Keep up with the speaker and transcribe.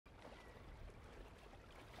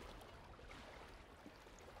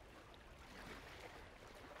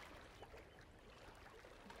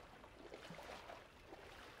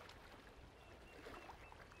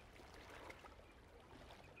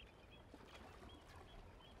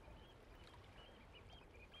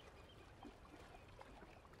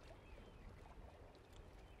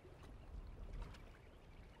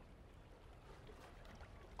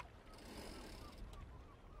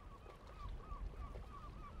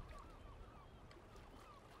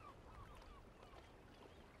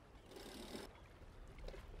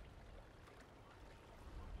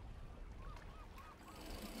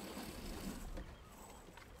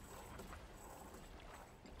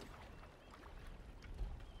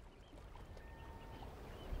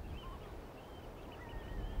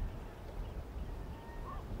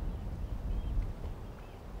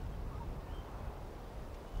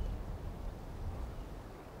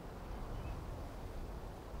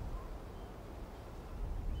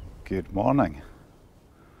Good morning.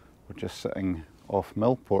 We're just sitting off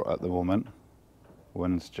Millport at the moment.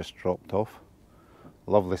 Wind's just dropped off.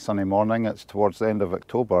 Lovely sunny morning. It's towards the end of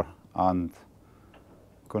October and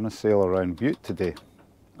I'm going to sail around Bute today.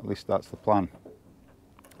 At least that's the plan.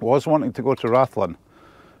 I was wanting to go to Rathlin,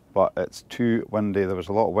 but it's too windy. There was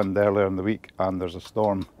a lot of wind earlier in the week and there's a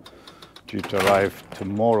storm due to arrive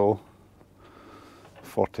tomorrow.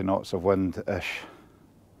 40 knots of wind-ish.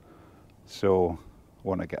 So I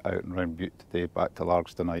want to get out and round Bute today, back to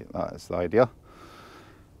Largs tonight. That is the idea.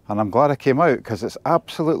 And I'm glad I came out because it's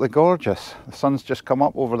absolutely gorgeous. The sun's just come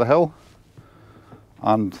up over the hill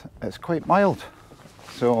and it's quite mild.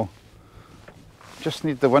 So just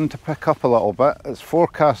need the wind to pick up a little bit. It's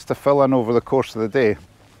forecast to fill in over the course of the day.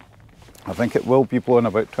 I think it will be blowing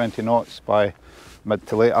about 20 knots by mid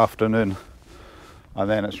to late afternoon. And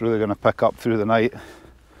then it's really going to pick up through the night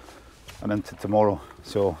and into tomorrow.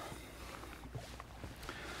 So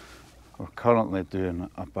we're currently doing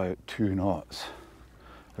about 2 knots,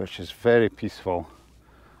 which is very peaceful,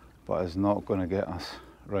 but is not going to get us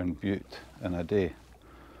round Bute in a day.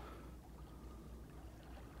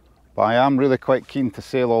 But I am really quite keen to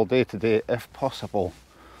sail all day today, if possible.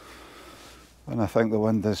 And I think the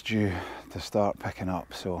wind is due to start picking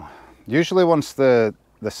up. So usually once the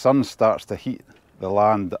sun starts to heat the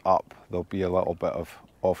land up, there'll be a little bit of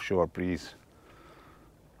offshore breeze.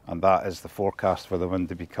 And that is the forecast for the wind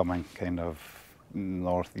to be coming kind of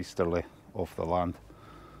northeasterly off the land.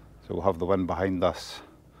 So we'll have the wind behind us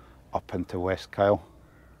up into West Kyle.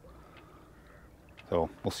 So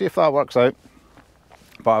we'll see if that works out.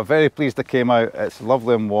 But I'm very pleased I came out. It's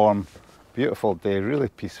lovely and warm, beautiful day, really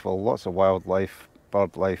peaceful, lots of wildlife,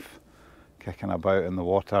 bird life kicking about in the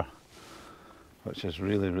water, which is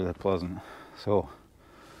really, really pleasant. So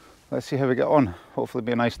let's see how we get on. Hopefully it'll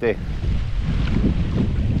be a nice day.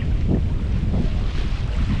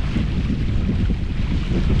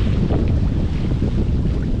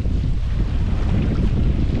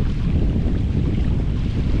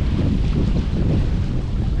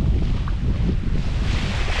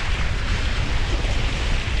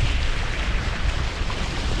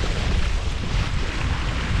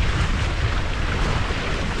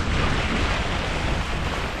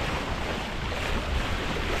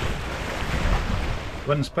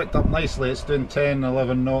 Wind's picked up nicely. It's doing 10,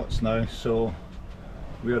 11 knots now, so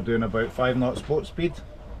we are doing about 5 knots boat speed,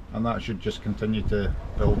 and that should just continue to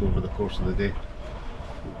build over the course of the day.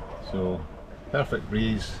 So perfect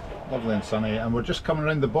breeze, lovely and sunny, and we're just coming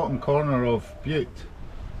around the bottom corner of Bute,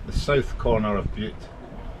 the south corner of Bute,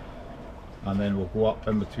 and then we'll go up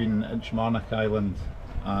in between Inchmarnock Island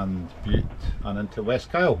and Bute and into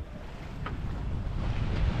West Kyle.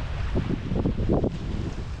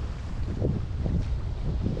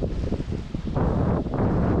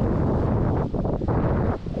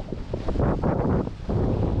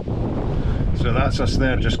 So that's us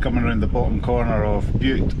there, just coming around the bottom corner of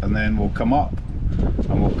Bute, and then we'll come up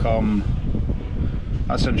and we'll come,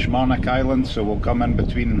 that's Inchmarnock Island, so we'll come in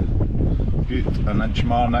between Bute and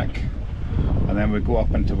Inchmarnock, and then we go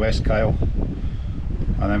up into West Kyle,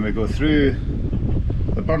 and then we go through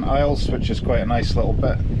the Burnt Isles, which is quite a nice little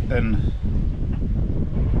bit in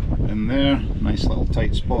there, nice little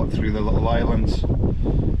tight spot through the little islands,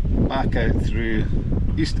 back out through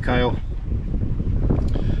East Kyle.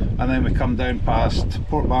 And then we come down past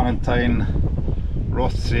Port Valentine,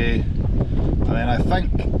 Rothsay, and then I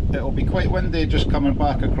think it'll be quite windy just coming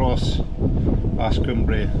back across past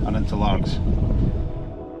Cumbria and into Largs.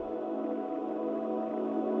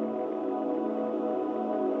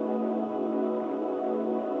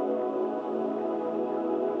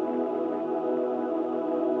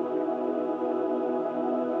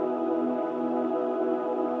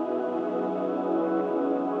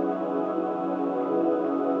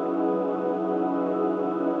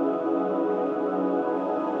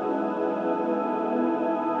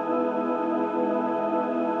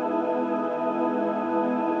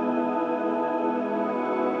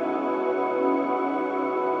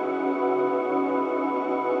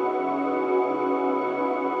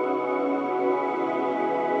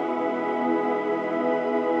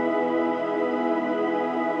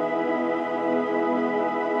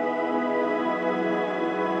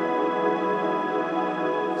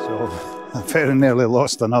 So I very nearly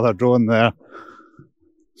lost another drone there.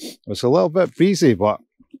 It was a little bit breezy, but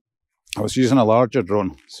I was using a larger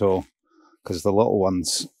drone, so because the little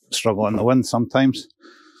ones struggle in the wind sometimes.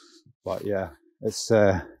 But yeah, it's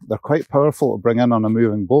they're quite powerful to bring in on a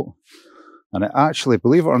moving boat, and it actually,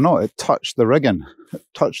 believe it or not, it touched the rigging, it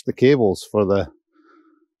touched the cables for the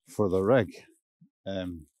rig. I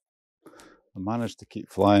managed to keep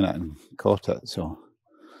flying it and caught it, so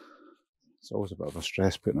It's always a bit of a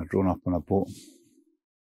stress putting a drone up on a boat.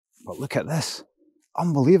 But look at this,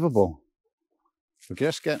 unbelievable.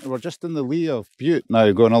 We're just in the lee of Bute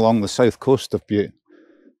now, going along the south coast of Bute.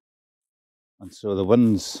 And so the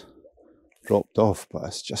wind's dropped off, but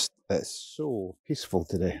it's so peaceful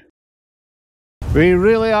today. We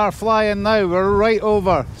really are flying now. We're right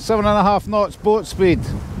over 7.5 knots boat speed.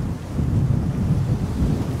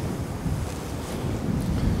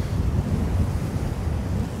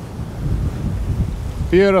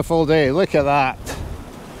 Beautiful day, look at that.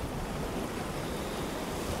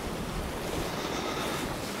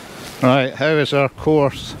 Right, how is our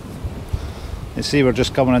course? You see we're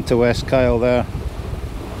just coming into West Kyle there.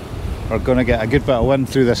 We're going to get a good bit of wind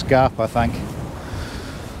through this gap, I think.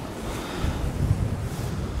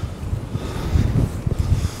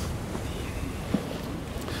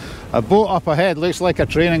 A boat up ahead looks like a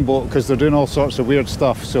training boat because they're doing all sorts of weird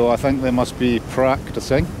stuff, so I think they must be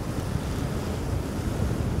practicing.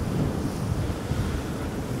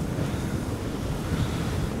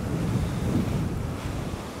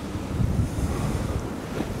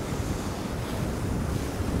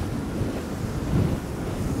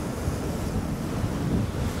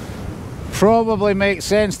 Probably makes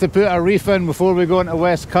sense to put a reef in before we go into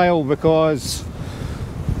West Kyle because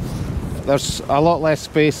there's a lot less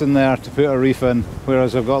space in there to put a reef in,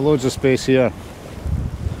 whereas I've got loads of space here.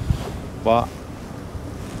 But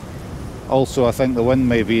also I think the wind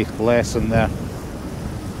may be less in there.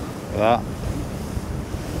 Like that.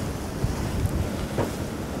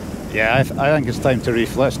 Yeah, I think it's time to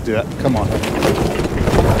reef. Let's do it. Come on.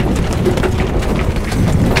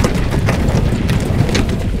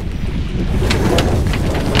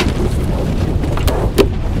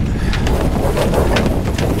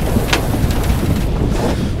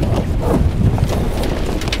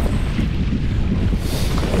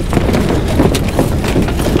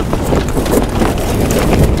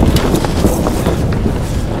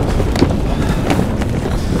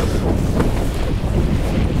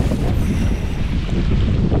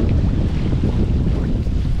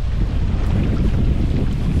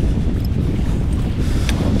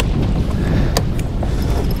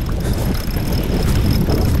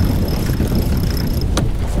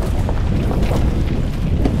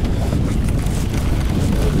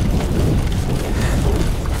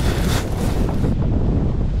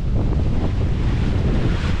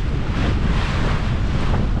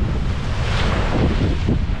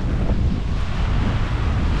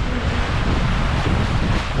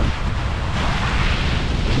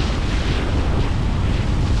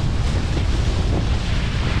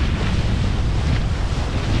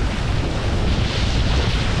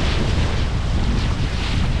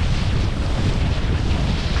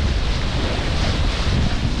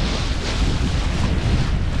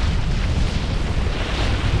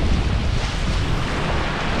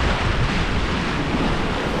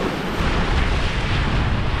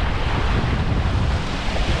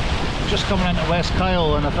 Just coming into West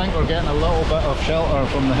Kyle, and I think we're getting a little bit of shelter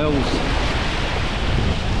from the hills,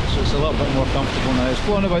 so it's a little bit more comfortable now. It's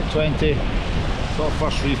blowing about 20, got a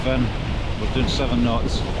first reef in, we're doing 7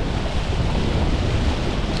 knots.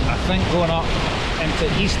 I think going up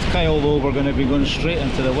into East Kyle though, we're going to be going straight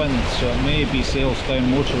into the wind, so it may be sails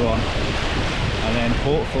down motor on, and then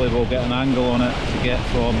hopefully we'll get an angle on it to get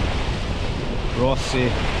from Rothsay,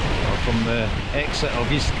 or from the exit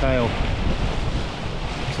of East Kyle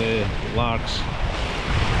to Largs.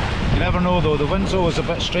 You never know though, the wind's always a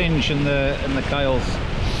bit strange in the Kyles,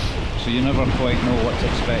 so you never quite know what to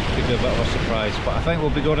expect. Could be a bit of a surprise, but I think we'll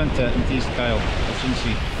be going into East Kyle. We'll soon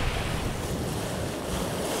see.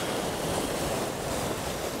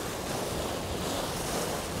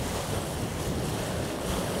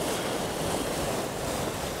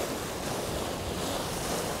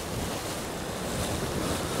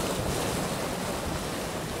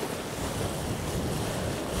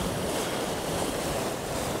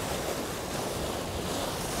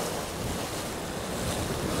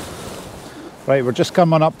 Right, we're just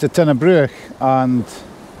coming up to Tinnabruch and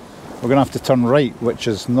we're going to have to turn right, which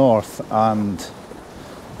is north, and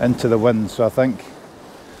into the wind. So I think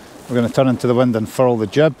we're going to turn into the wind and furl the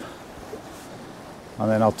jib, and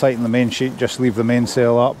then I'll tighten the main sheet, just leave the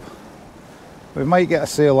mainsail up. We might get a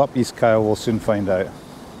sail up East Kyle, we'll soon find out.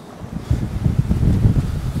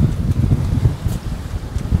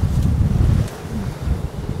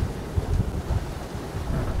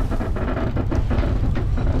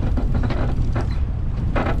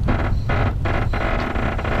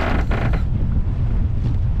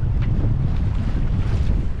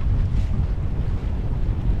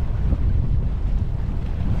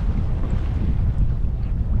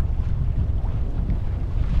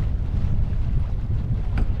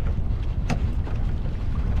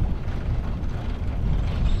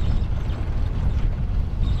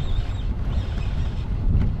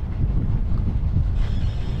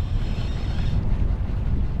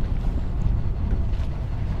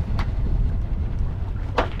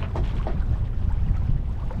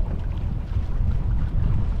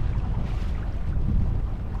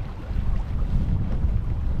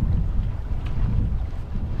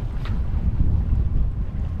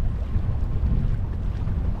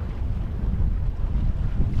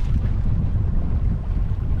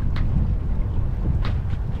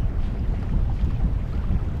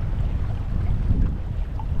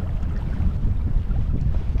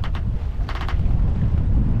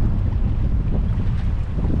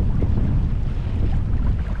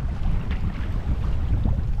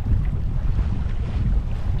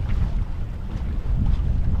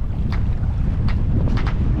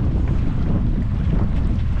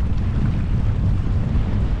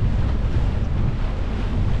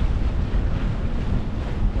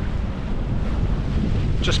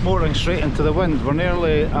 just motoring straight into the wind. We're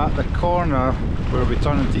nearly at the corner where we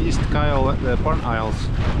turn into East Kyle at the Burnt Isles,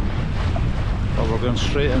 but we're going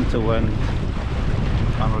straight into wind,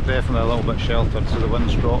 and we're definitely a little bit sheltered, so the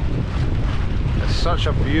wind's dropped. It's such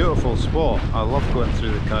a beautiful spot. I love going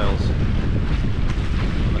through the Kyles.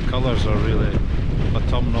 The colours are really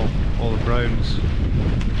autumnal, all the browns,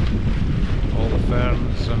 all the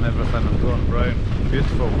ferns and everything are going brown.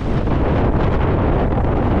 Beautiful.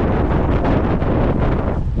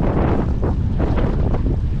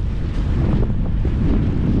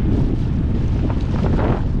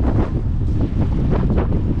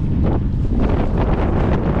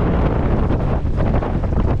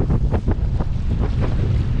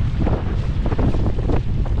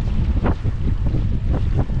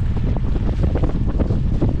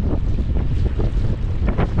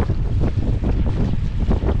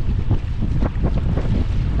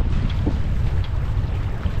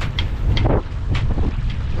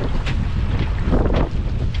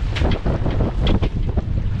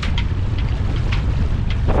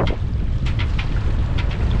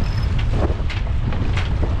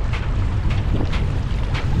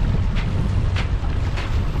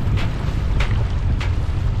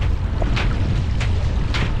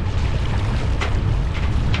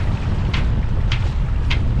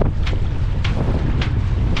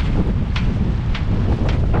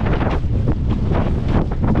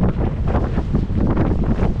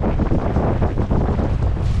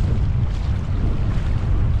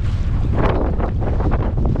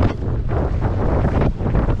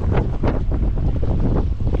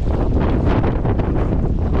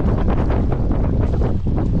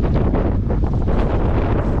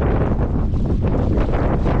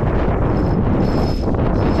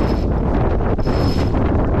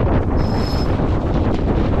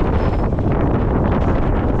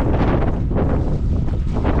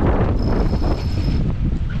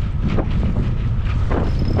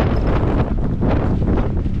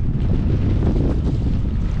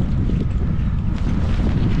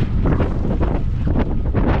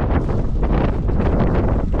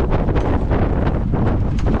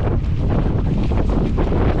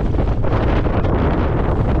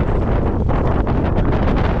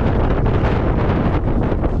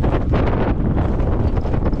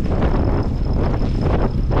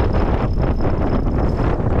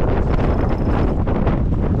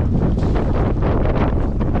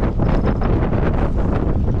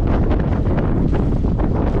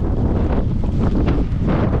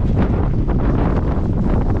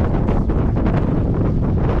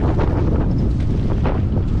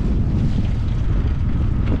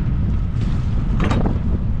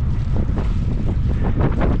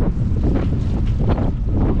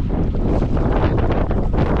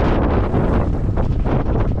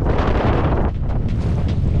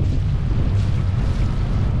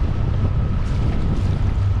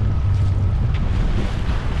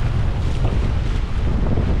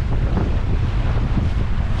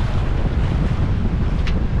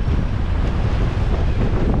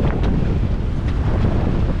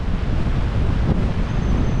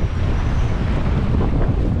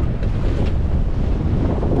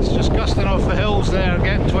 There,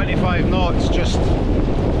 getting 25 knots, just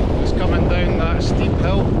coming down that steep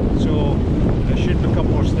hill, so it should become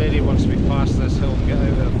more steady once we pass this hill and get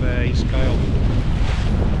out of East Kyle.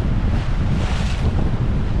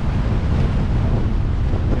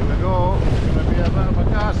 Here we go, it's going to be a bit of a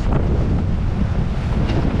gust.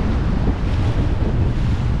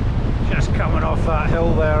 Just coming off that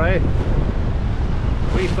hill there, eh?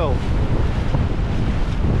 Refill.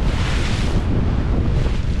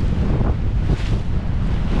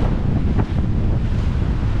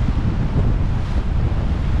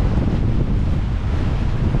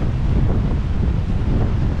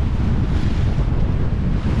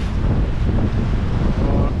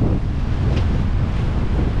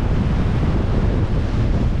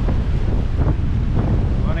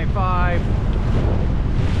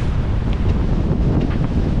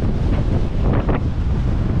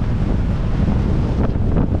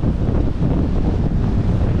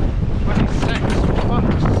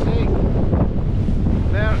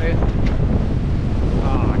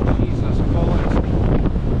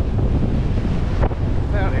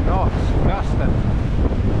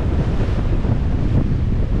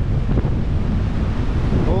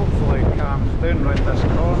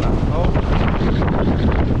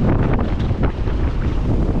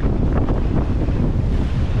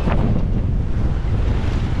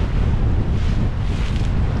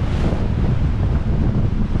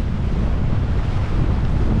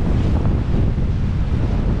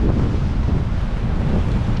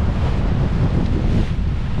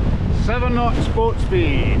 boat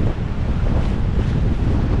speed.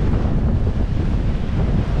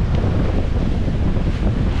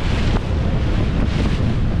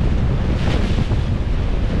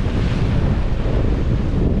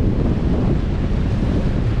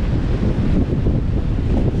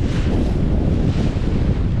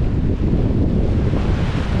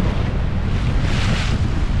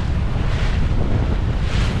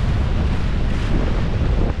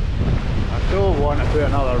 Put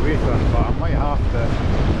another reef in, but I might have to.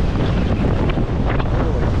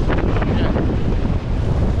 Holy shit.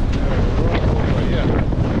 Right over here.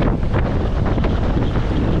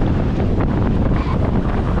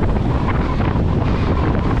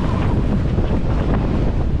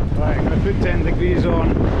 Right, I'm going to put 10 degrees on.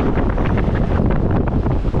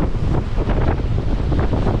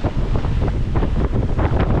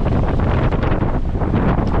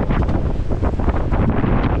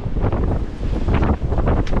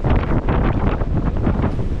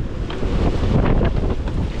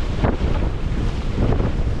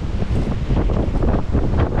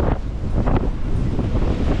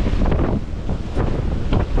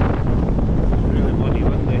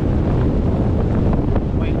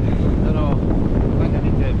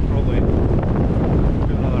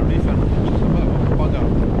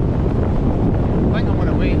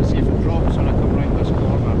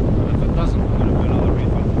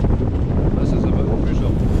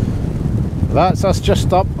 That's us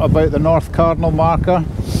just up about the North Cardinal marker,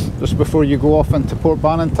 just before you go off into Port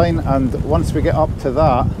Bannatyne, and once we get up to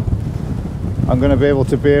that, I'm going to be able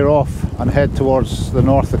to bear off and head towards the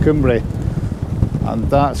north of Cumbria, and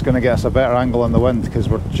that's going to get us a better angle on the wind because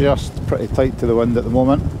we're just pretty tight to the wind at the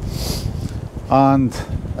moment, and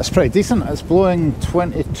it's pretty decent. It's blowing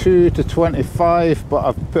 22 to 25, but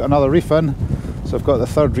I've put another reef in, so I've got the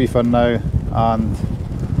third reef in now, and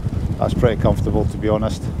that's pretty comfortable, to be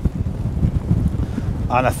honest.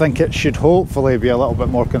 And I think it should hopefully be a little bit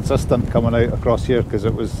more consistent coming out across here, because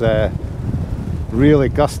it was really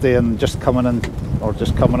gusty and just coming in, or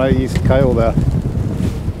just coming out East Kyle there.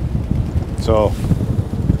 So,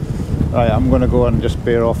 right, I'm going to go and just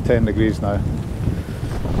bear off 10 degrees now.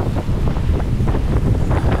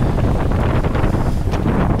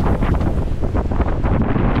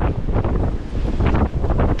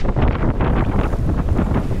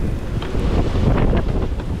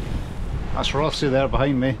 That's Rothsay there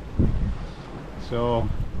behind me, so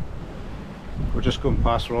we're just going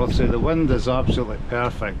past Rothsay. The wind is absolutely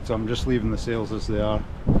perfect, so I'm just leaving the sails as they are.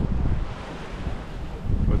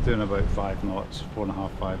 We're doing about 5 knots, 4.5,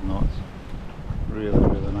 5 knots. Really,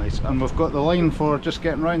 really nice. And we've got the line for just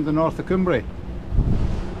getting round the north of Cumbria,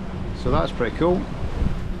 so that's pretty cool.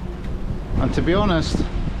 And to be honest,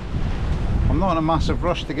 I'm not in a massive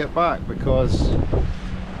rush to get back, because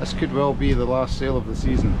this could well be the last sail of the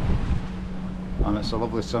season. And it's a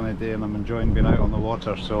lovely sunny day and I'm enjoying being out on the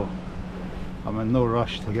water, so I'm in no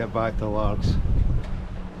rush to get back to Largs.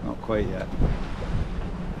 Not quite yet.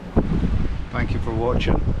 Thank you for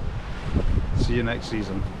watching. See you next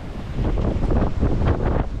season.